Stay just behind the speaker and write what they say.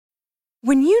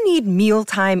When you need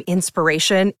mealtime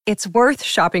inspiration, it's worth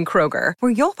shopping Kroger,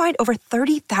 where you'll find over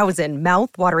 30,000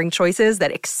 mouth-watering choices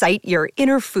that excite your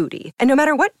inner foodie. And no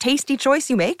matter what tasty choice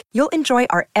you make, you'll enjoy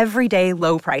our everyday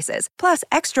low prices, plus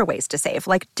extra ways to save,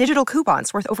 like digital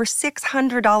coupons worth over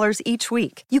 $600 each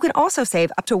week. You can also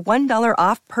save up to $1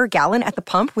 off per gallon at the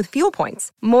pump with fuel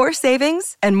points. More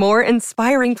savings and more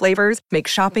inspiring flavors make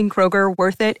shopping Kroger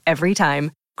worth it every time.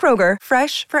 Kroger,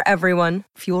 fresh for everyone.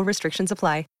 Fuel restrictions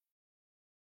apply.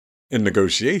 In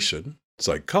negotiation,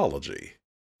 psychology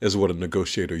is what a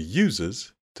negotiator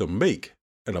uses to make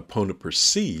an opponent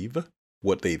perceive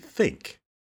what they think.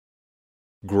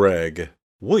 Greg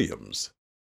Williams,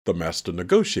 the master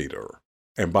negotiator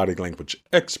and body language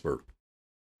expert.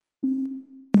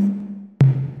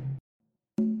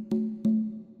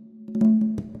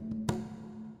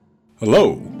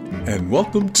 Hello, and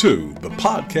welcome to the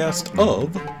podcast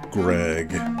of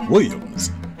Greg Williams,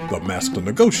 the master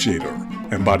negotiator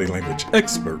and body language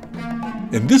expert.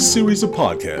 In this series of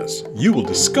podcasts, you will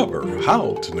discover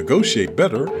how to negotiate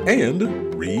better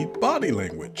and read body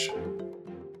language.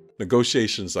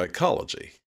 Negotiation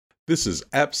psychology. This is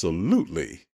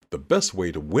absolutely the best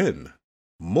way to win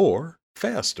more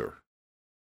faster.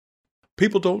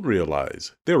 People don't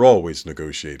realize they're always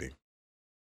negotiating.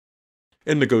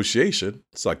 In negotiation,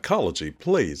 psychology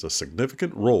plays a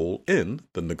significant role in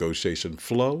the negotiation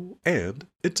flow and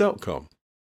its outcome.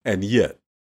 And yet,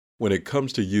 when it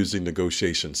comes to using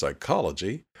negotiation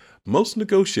psychology, most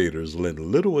negotiators lend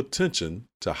little attention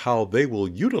to how they will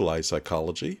utilize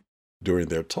psychology during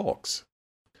their talks.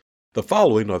 The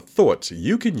following are thoughts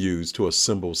you can use to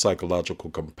assemble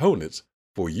psychological components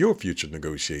for your future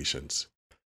negotiations.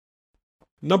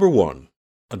 Number 1,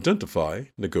 identify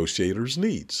negotiators'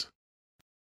 needs.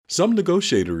 Some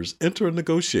negotiators enter a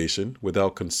negotiation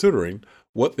without considering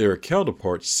what their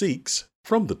counterpart seeks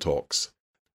from the talks.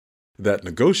 That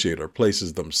negotiator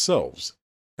places themselves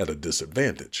at a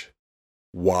disadvantage.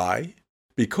 Why?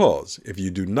 Because if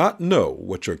you do not know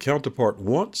what your counterpart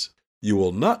wants, you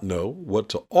will not know what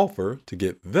to offer to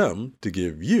get them to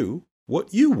give you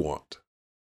what you want.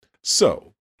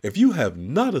 So, if you have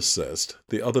not assessed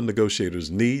the other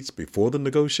negotiator's needs before the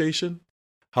negotiation,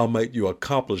 how might you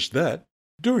accomplish that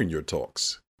during your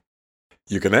talks?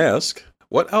 You can ask,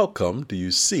 what outcome do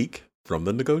you seek from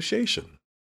the negotiation?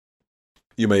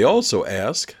 You may also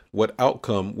ask, what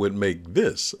outcome would make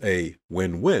this a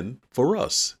win-win for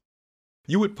us?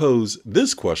 You would pose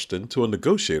this question to a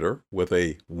negotiator with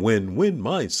a win-win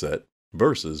mindset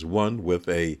versus one with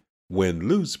a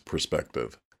win-lose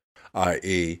perspective,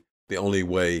 i.e., the only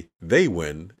way they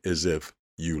win is if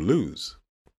you lose.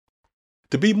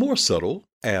 To be more subtle,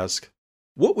 ask,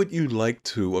 what would you like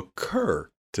to occur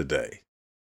today?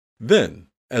 Then,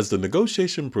 as the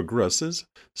negotiation progresses,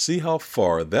 see how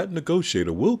far that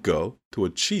negotiator will go to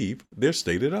achieve their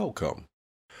stated outcome.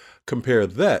 Compare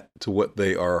that to what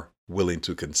they are willing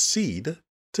to concede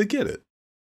to get it.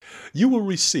 You will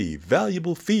receive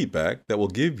valuable feedback that will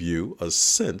give you a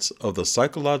sense of the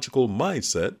psychological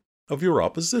mindset of your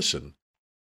opposition.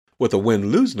 With a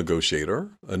win-lose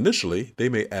negotiator, initially they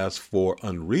may ask for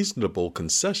unreasonable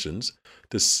concessions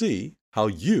to see how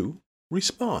you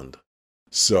respond.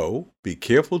 So, be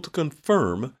careful to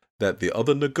confirm that the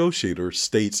other negotiator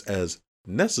states as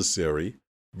necessary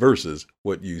versus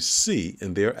what you see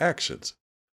in their actions.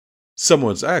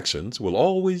 Someone's actions will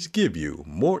always give you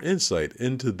more insight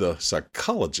into the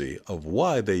psychology of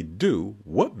why they do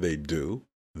what they do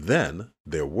than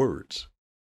their words.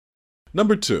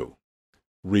 Number 2,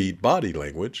 read body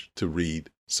language to read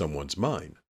someone's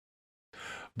mind.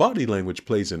 Body language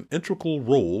plays an integral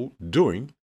role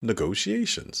during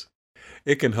negotiations.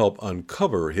 It can help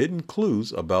uncover hidden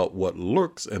clues about what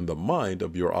lurks in the mind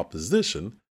of your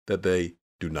opposition that they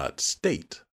do not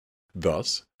state.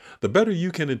 Thus, the better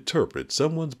you can interpret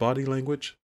someone's body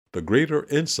language, the greater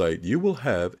insight you will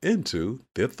have into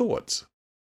their thoughts.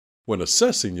 When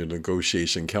assessing your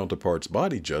negotiation counterpart's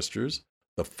body gestures,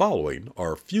 the following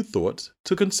are a few thoughts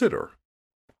to consider.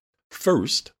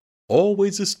 First,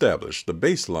 always establish the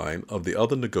baseline of the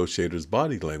other negotiator's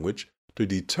body language to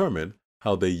determine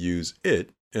how they use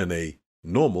it in a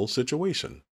normal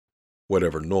situation,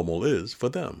 whatever normal is for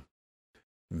them.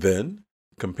 Then,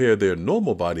 compare their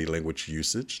normal body language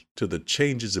usage to the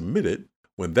changes emitted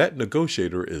when that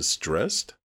negotiator is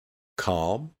stressed,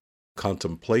 calm,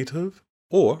 contemplative,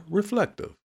 or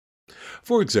reflective.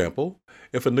 For example,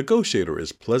 if a negotiator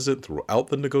is pleasant throughout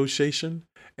the negotiation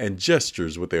and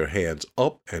gestures with their hands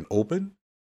up and open,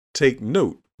 take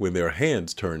note when their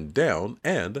hands turn down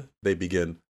and they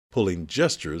begin pulling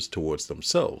gestures towards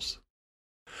themselves.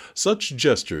 Such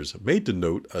gestures may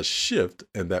denote a shift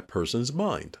in that person's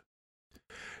mind.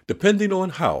 Depending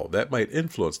on how that might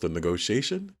influence the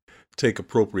negotiation, take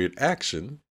appropriate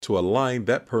action to align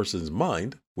that person's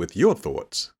mind with your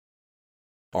thoughts.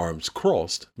 Arms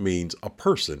crossed means a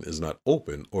person is not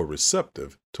open or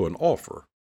receptive to an offer,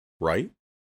 right?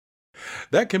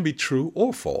 That can be true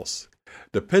or false,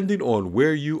 depending on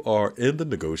where you are in the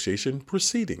negotiation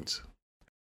proceedings.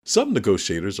 Some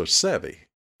negotiators are savvy.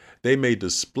 They may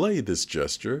display this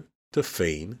gesture to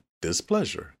feign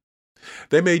displeasure.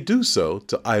 They may do so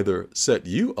to either set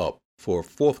you up for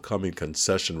forthcoming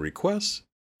concession requests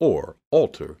or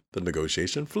alter the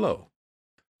negotiation flow.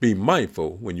 Be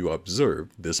mindful when you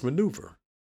observe this maneuver.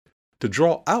 To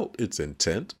draw out its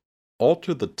intent,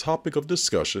 alter the topic of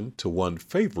discussion to one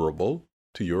favorable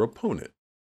to your opponent.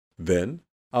 Then,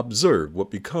 observe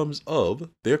what becomes of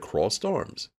their crossed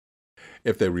arms.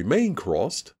 If they remain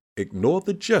crossed, ignore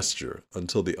the gesture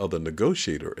until the other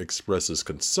negotiator expresses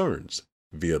concerns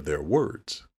via their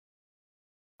words.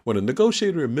 When a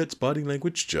negotiator emits body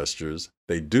language gestures,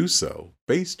 they do so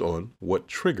based on what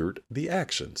triggered the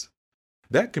actions.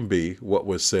 That can be what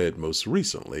was said most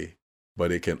recently,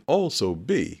 but it can also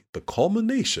be the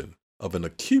culmination of an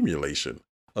accumulation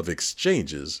of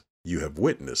exchanges you have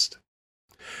witnessed.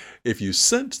 If you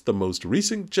sense the most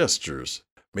recent gestures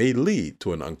may lead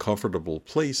to an uncomfortable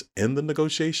place in the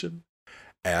negotiation,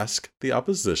 ask the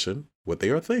opposition what they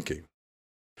are thinking.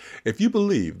 If you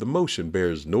believe the motion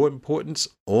bears no importance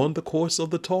on the course of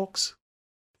the talks,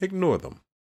 ignore them.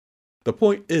 The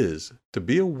point is to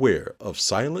be aware of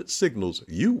silent signals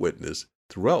you witness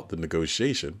throughout the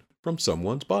negotiation from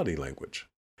someone's body language.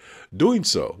 Doing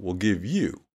so will give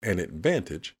you an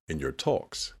advantage in your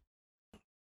talks.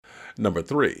 Number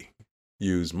 3,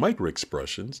 use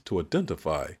microexpressions to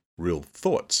identify real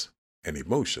thoughts and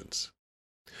emotions.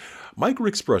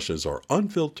 Microexpressions are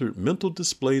unfiltered mental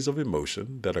displays of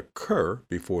emotion that occur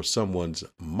before someone's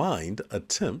mind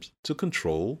attempts to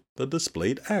control the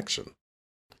displayed action.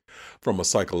 From a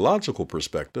psychological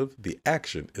perspective, the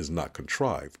action is not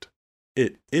contrived.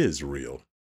 It is real.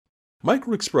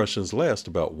 Microexpressions last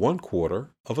about 1/4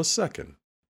 of a second.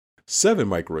 7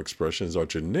 microexpressions are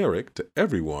generic to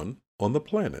everyone on the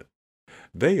planet.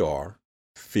 They are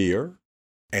fear,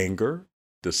 anger,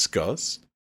 disgust,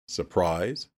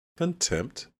 surprise,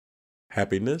 contempt,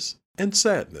 happiness, and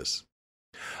sadness.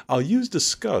 I'll use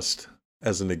disgust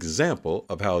as an example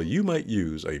of how you might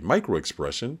use a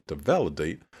microexpression to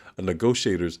validate a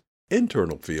negotiator's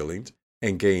internal feelings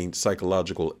and gain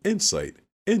psychological insight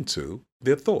into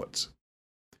their thoughts.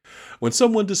 When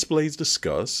someone displays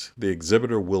disgust, the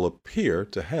exhibitor will appear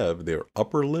to have their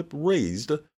upper lip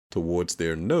raised towards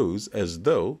their nose as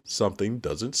though something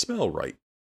doesn't smell right.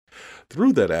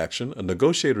 Through that action, a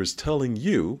negotiator is telling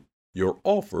you your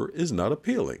offer is not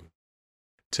appealing.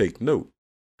 Take note.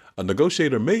 A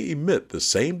negotiator may emit the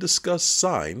same disgust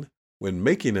sign when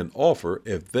making an offer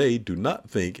if they do not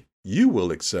think you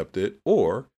will accept it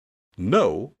or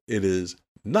know it is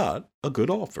not a good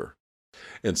offer.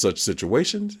 In such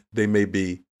situations, they may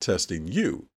be testing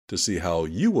you to see how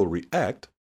you will react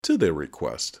to their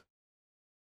request.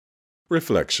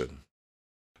 Reflection.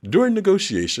 During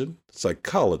negotiation,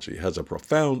 psychology has a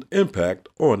profound impact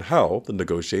on how the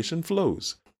negotiation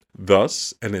flows.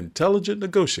 Thus, an intelligent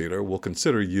negotiator will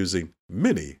consider using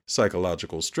many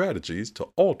psychological strategies to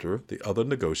alter the other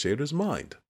negotiator's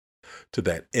mind. To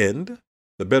that end,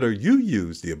 the better you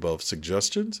use the above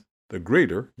suggestions, the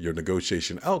greater your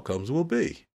negotiation outcomes will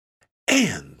be.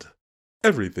 And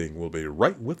everything will be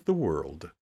right with the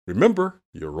world. Remember,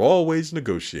 you're always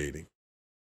negotiating.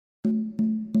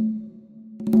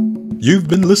 You've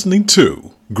been listening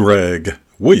to Greg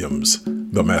Williams,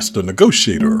 the Master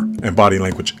Negotiator and Body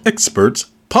Language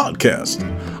Experts podcast.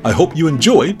 I hope you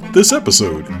enjoyed this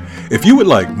episode. If you would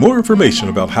like more information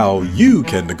about how you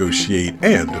can negotiate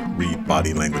and read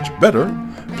body language better,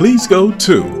 please go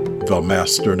to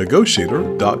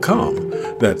themasternegotiator.com.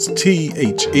 That's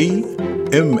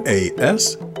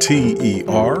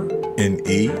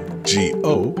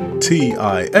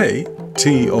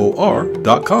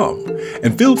themasternegotiator.com.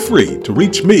 And feel free to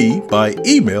reach me by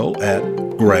email at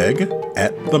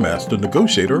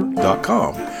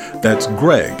greg@themasternegotiator.com. That's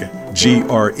Greg, Greg,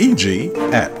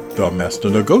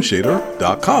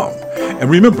 @themasternegotiator.com. And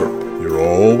remember, you're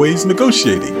always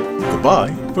negotiating.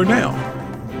 Goodbye for now.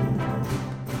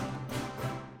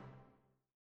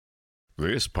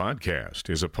 This podcast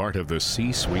is a part of the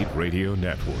C-Suite Radio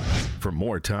Network. For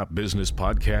more top business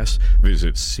podcasts,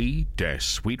 visit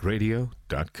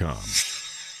c-suiteradio.com.